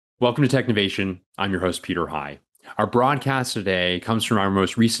Welcome to Technovation. I'm your host, Peter High. Our broadcast today comes from our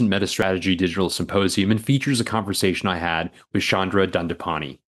most recent MetaStrategy Digital Symposium and features a conversation I had with Chandra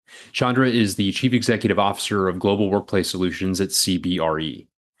Dhandapani. Chandra is the Chief Executive Officer of Global Workplace Solutions at CBRE.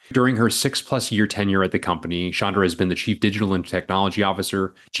 During her 6+ year tenure at the company, Chandra has been the Chief Digital and Technology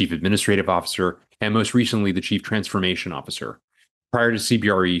Officer, Chief Administrative Officer, and most recently, the Chief Transformation Officer. Prior to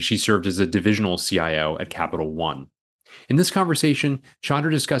CBRE, she served as a divisional CIO at Capital One. In this conversation,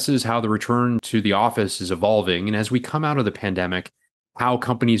 Chandra discusses how the return to the office is evolving, and as we come out of the pandemic, how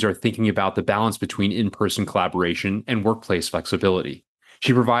companies are thinking about the balance between in-person collaboration and workplace flexibility.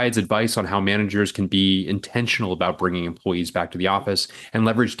 She provides advice on how managers can be intentional about bringing employees back to the office and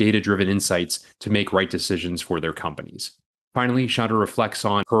leverage data-driven insights to make right decisions for their companies. Finally, Chandra reflects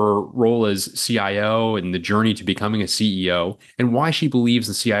on her role as CIO and the journey to becoming a CEO, and why she believes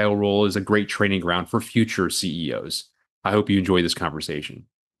the CIO role is a great training ground for future CEOs. I hope you enjoy this conversation.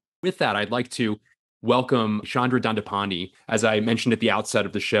 With that, I'd like to welcome Chandra Dhandapani. As I mentioned at the outset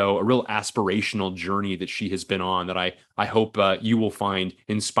of the show, a real aspirational journey that she has been on that I hope you will find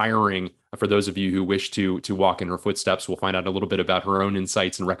inspiring for those of you who wish to walk in her footsteps. We'll find out a little bit about her own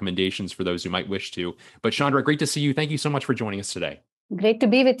insights and recommendations for those who might wish to. But Chandra, great to see you. Thank you so much for joining us today. Great to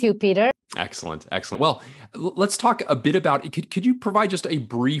be with you, Peter. Excellent. Well, let's talk a bit about, could you provide just a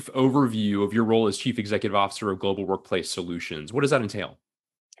brief overview of your role as Chief Executive Officer of Global Workplace Solutions? What does that entail?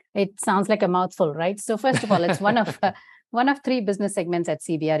 It sounds like a mouthful, right? So first of all, it's one of three business segments at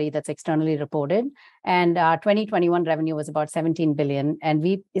CBRE that's externally reported. And our 2021 revenue was about 17 billion. And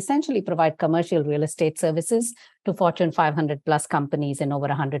we essentially provide commercial real estate services to Fortune 500 plus companies in over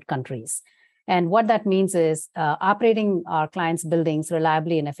 100 countries. And what that means is operating our clients' buildings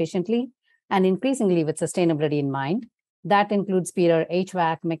reliably and efficiently, and increasingly with sustainability in mind. That includes, Peter,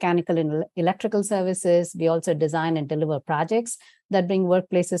 HVAC, mechanical and electrical services. We also design and deliver projects that bring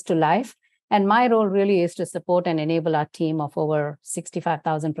workplaces to life. And my role really is to support and enable our team of over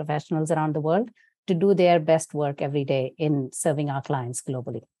 65,000 professionals around the world to do their best work every day in serving our clients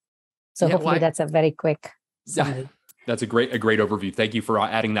globally. So hopefully that's a very quick summary. That's a great overview. Thank you for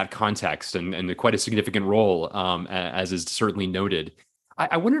adding that context and quite a significant role, as is certainly noted.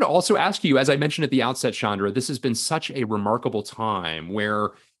 I wanted to also ask you, as I mentioned at the outset, Chandra, this has been such a remarkable time where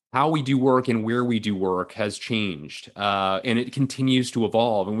how we do work and where we do work has changed, and it continues to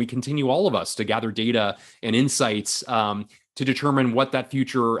evolve. And we continue, all of us, to gather data and insights to determine what that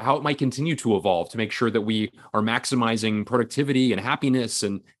future, how it might continue to evolve, to make sure that we are maximizing productivity and happiness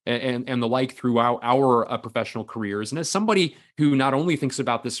and the like throughout our professional careers. And as somebody who not only thinks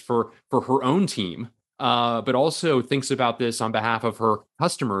about this for her own team, but also thinks about this on behalf of her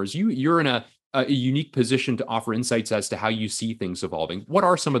customers, you're in a unique position to offer insights as to how you see things evolving. What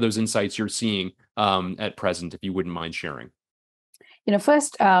are some of those insights you're seeing at present, if you wouldn't mind sharing?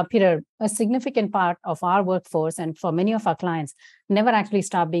 First, Peter, a significant part of our workforce and for many of our clients never actually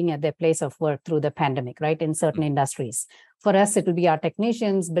stopped being at their place of work through the pandemic, right, in certain industries. For us, it will be our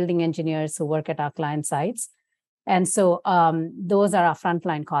technicians, building engineers who work at our client sites. And so those are our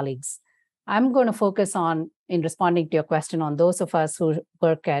frontline colleagues. I'm going to focus on, in responding to your question, on those of us who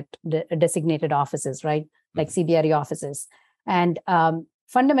work at the designated offices, right, like CBRE offices. And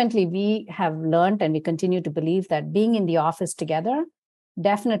fundamentally, we have learned and we continue to believe that being in the office together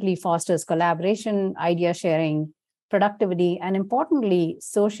definitely fosters collaboration, idea sharing, productivity, and importantly,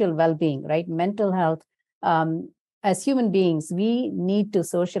 social well-being, right? Mental health. As human beings, we need to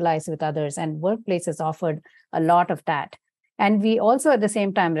socialize with others, and workplaces offered a lot of that. And we also, at the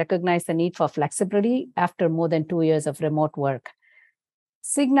same time, recognize the need for flexibility after more than 2 years of remote work.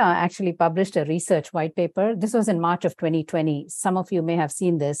 Cigna actually published a research white paper. This was in March of 2020. Some of you may have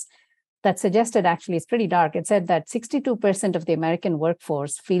seen this. That suggested, actually, it's pretty dark. It said that 62% of the American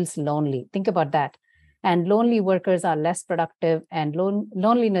workforce feels lonely. Think about that. And lonely workers are less productive, and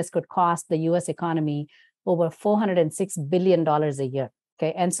loneliness could cost the US economy over $406 billion a year.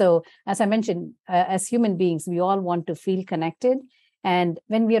 Okay. And so, as I mentioned, as human beings, we all want to feel connected. And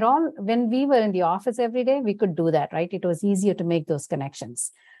when we were in the office every day, we could do that, right? It was easier to make those connections.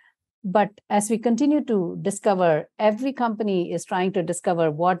 But as we continue to discover, every company is trying to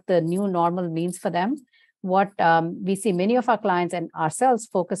discover what the new normal means for them. What we see many of our clients and ourselves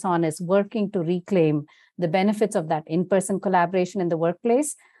focus on is working to reclaim the benefits of that in-person collaboration in the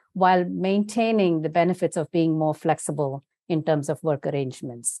workplace while maintaining the benefits of being more flexible in terms of work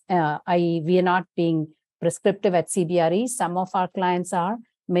arrangements. We are not being prescriptive at CBRE. Some of our clients are.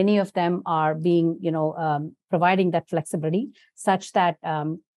 Many of them are being, providing that flexibility such that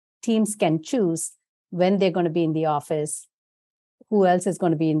teams can choose when they're going to be in the office, who else is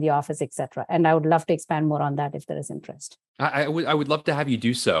going to be in the office, et cetera. And I would love to expand more on that if there is interest. I would love to have you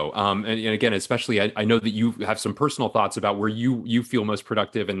do so. And again, especially I know that you have some personal thoughts about where you feel most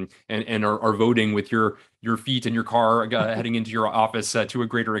productive and are voting with your feet in your car heading into your office to a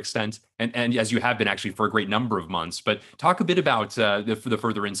greater extent, and as you have been actually for a great number of months. But talk a bit about the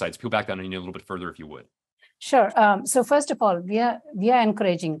further insights. Peel back that onion a little bit further, if you would. Sure. So first of all, we are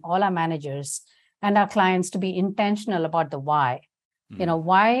encouraging all our managers and our clients to be intentional about the why.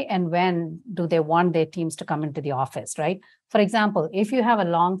 Why and when do they want their teams to come into the office, right? For example, if you have a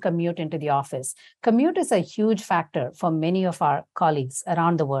long commute into the office, commute is a huge factor for many of our colleagues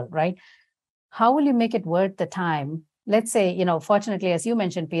around the world, right? How will you make it worth the time? Let's say, fortunately, as you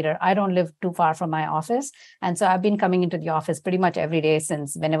mentioned, Peter, I don't live too far from my office. And so I've been coming into the office pretty much every day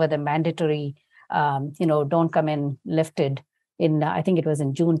since whenever the mandatory, don't come in lifted in, I think it was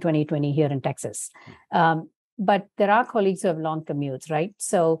in June 2020 here in Texas. But there are colleagues who have long commutes, right?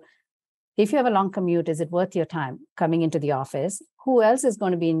 So if you have a long commute, is it worth your time coming into the office? Who else is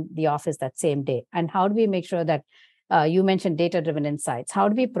going to be in the office that same day? And how do we make sure that you mentioned data-driven insights? How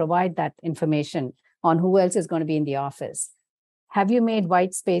do we provide that information on who else is going to be in the office? Have you made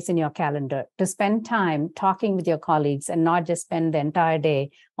white space in your calendar to spend time talking with your colleagues and not just spend the entire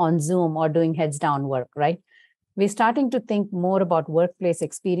day on Zoom or doing heads down work, right? We're starting to think more about workplace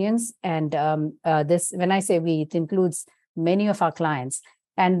experience. And this, when I say we, it includes many of our clients.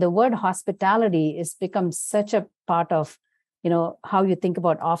 And the word hospitality has become such a part of, how you think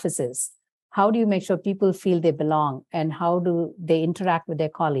about offices. How do you make sure people feel they belong? And how do they interact with their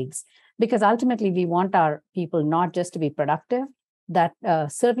colleagues? Because ultimately, we want our people not just to be productive. That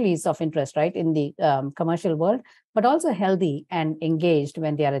certainly is of interest, right, in the commercial world, but also healthy and engaged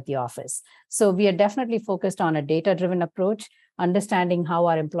when they are at the office. So we are definitely focused on a data-driven approach, understanding how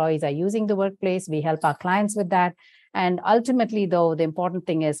our employees are using the workplace. We help our clients with that. And ultimately, though, the important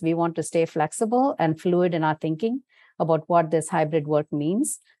thing is we want to stay flexible and fluid in our thinking about what this hybrid work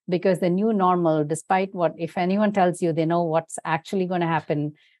means, because the new normal, despite what, if anyone tells you they know what's actually going to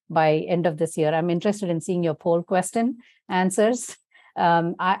happen by end of this year, I'm interested in seeing your poll question answers.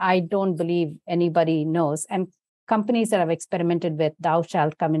 I don't believe anybody knows. And companies that have experimented with thou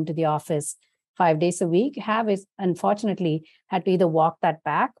shalt come into the office 5 days a week have unfortunately had to either walk that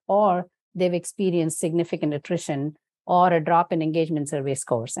back, or they've experienced significant attrition or a drop in engagement survey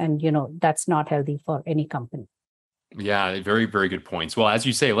scores. And, that's not healthy for any company. Yeah, very, very good points. Well, as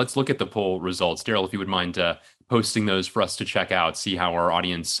you say, let's look at the poll results. Daryl, if you would mind posting those for us to check out, see how our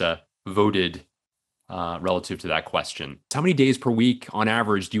audience voted relative to that question. How many days per week, on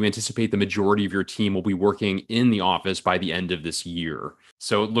average, do you anticipate the majority of your team will be working in the office by the end of this year?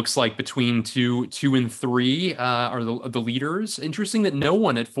 So it looks like between two and three are the leaders. Interesting that no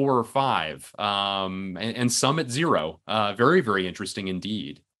one at 4 or 5, and some at 0. Very, very interesting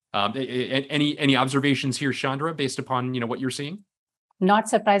indeed. Any observations here, Chandra, based upon what you're seeing? Not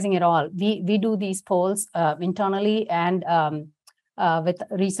surprising at all. We do these polls internally and with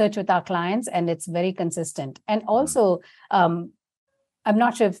research with our clients, and it's very consistent. And also, I'm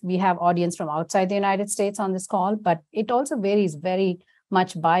not sure if we have audience from outside the United States on this call, but it also varies very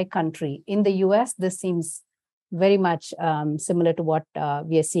much by country. In the US, this seems very much similar to what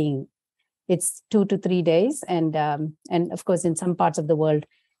we are seeing. It's 2 to 3 days, and of course, in some parts of the world,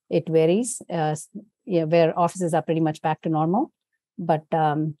 it varies. Where offices are pretty much back to normal, but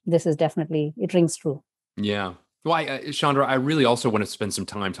this is definitely, it rings true. Yeah. Well, Chandra, I really also want to spend some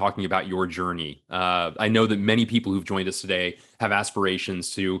time talking about your journey. I know that many people who've joined us today have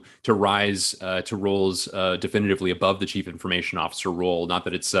aspirations to rise to roles definitively above the Chief Information Officer role. Not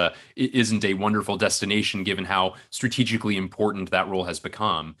that it isn't a wonderful destination, given how strategically important that role has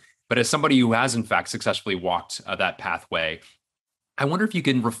become. But as somebody who has, in fact, successfully walked that pathway, I wonder if you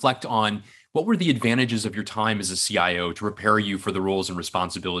can reflect on what were the advantages of your time as a CIO to prepare you for the roles and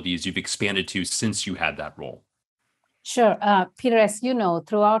responsibilities you've expanded to since you had that role? Sure. Peter, as you know,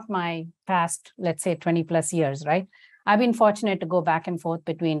 throughout my past, let's say 20 plus years, right, I've been fortunate to go back and forth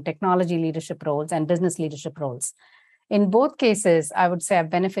between technology leadership roles and business leadership roles. In both cases, I would say I've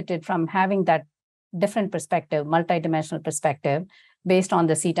benefited from having that different perspective, multidimensional perspective, based on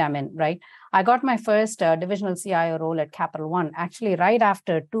the seat I'm in, right? I got my first divisional CIO role at Capital One, actually right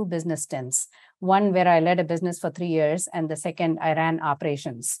after 2 business stints, one where I led a business for 3 years, and the second I ran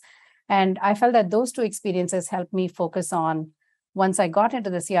operations. And I felt that those 2 experiences helped me focus on, once I got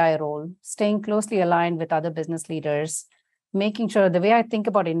into the CIO role, staying closely aligned with other business leaders, making sure the way I think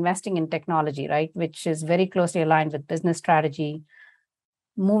about investing in technology, right, which is very closely aligned with business strategy,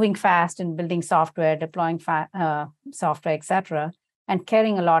 moving fast and building software, deploying software, et cetera, and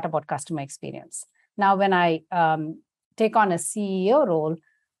caring a lot about customer experience. Now, when I take on a CEO role,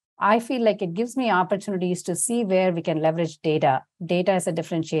 I feel like it gives me opportunities to see where we can leverage data. Data as a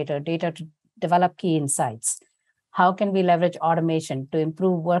differentiator, data to develop key insights. How can we leverage automation to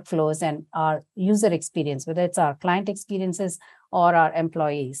improve workflows and our user experience, whether it's our client experiences or our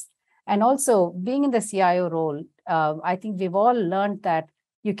employees? And also being in the CIO role, I think we've all learned that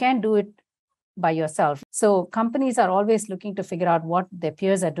you can't do it by yourself. So companies are always looking to figure out what their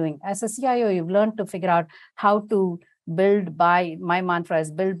peers are doing. As a CIO, you've learned to figure out how to build by, my mantra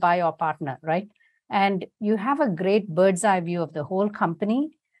is build by or partner, right? And you have a great bird's eye view of the whole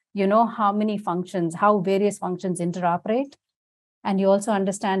company. You know how many functions, how various functions interoperate. And you also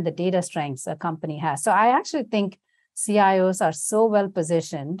understand the data strengths a company has. So I actually think CIOs are so well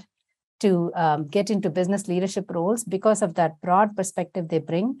positioned to get into business leadership roles because of that broad perspective they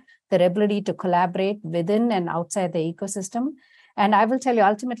bring, their ability to collaborate within and outside the ecosystem. And I will tell you,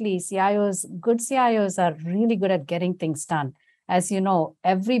 ultimately, CIOs, good CIOs are really good at getting things done. As you know,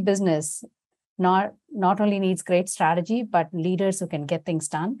 every business not only needs great strategy, but leaders who can get things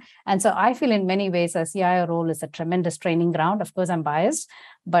done. And so I feel in many ways a CIO role is a tremendous training ground. Of course, I'm biased,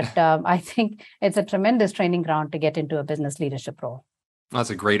 but I think it's a tremendous training ground to get into a business leadership role. That's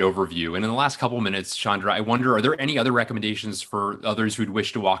a great overview. And in the last couple of minutes, Chandra, I wonder, are there any other recommendations for others who'd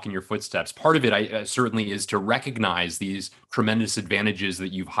wish to walk in your footsteps? Part of it certainly is to recognize these tremendous advantages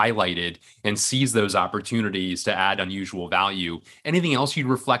that you've highlighted and seize those opportunities to add unusual value. Anything else you'd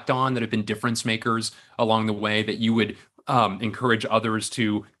reflect on that have been difference makers along the way that you would encourage others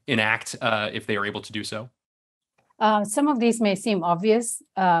to enact if they are able to do so? Some of these may seem obvious.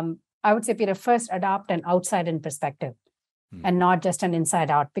 I would say, Peter, first adopt an outside-in perspective and not just an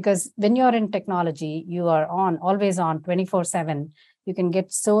inside out. Because when you're in technology, you are always on 24/7. You can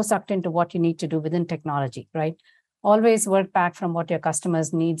get so sucked into what you need to do within technology, right? Always work back from what your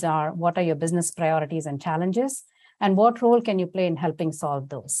customers' needs are, what are your business priorities and challenges, and what role can you play in helping solve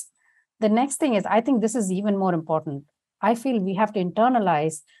those. The next thing is, I think this is even more important. I feel we have to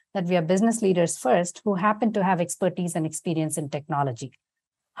internalize that we are business leaders first who happen to have expertise and experience in technology.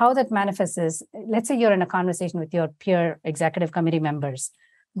 How that manifests is, let's say you're in a conversation with your peer executive committee members.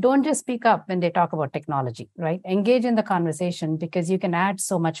 Don't just speak up when they talk about technology, right? Engage in the conversation because you can add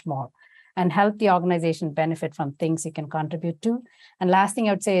so much more and help the organization benefit from things you can contribute to. And last thing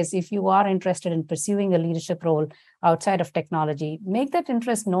I would say is, if you are interested in pursuing a leadership role outside of technology, make that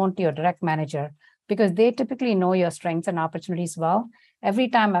interest known to your direct manager because they typically know your strengths and opportunities well. Every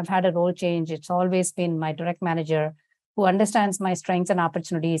time I've had a role change, it's always been my direct manager who understands my strengths and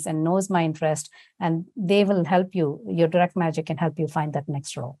opportunities and knows my interest, and they will help you. Your direct manager can help you find that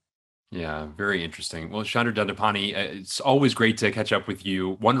next role. Yeah, very interesting. Well, Chandra Dhandapani, it's always great to catch up with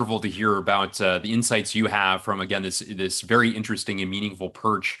you. Wonderful to hear about the insights you have from, again, this very interesting and meaningful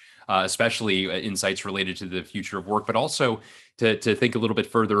perch, especially insights related to the future of work, but also to think a little bit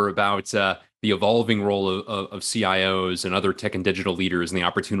further about the evolving role of CIOs and other tech and digital leaders and the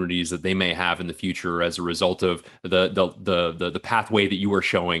opportunities that they may have in the future as a result of the pathway that you are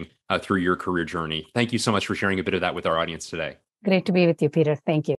showing through your career journey. Thank you so much for sharing a bit of that with our audience today. Great to be with you, Peter. Thank you.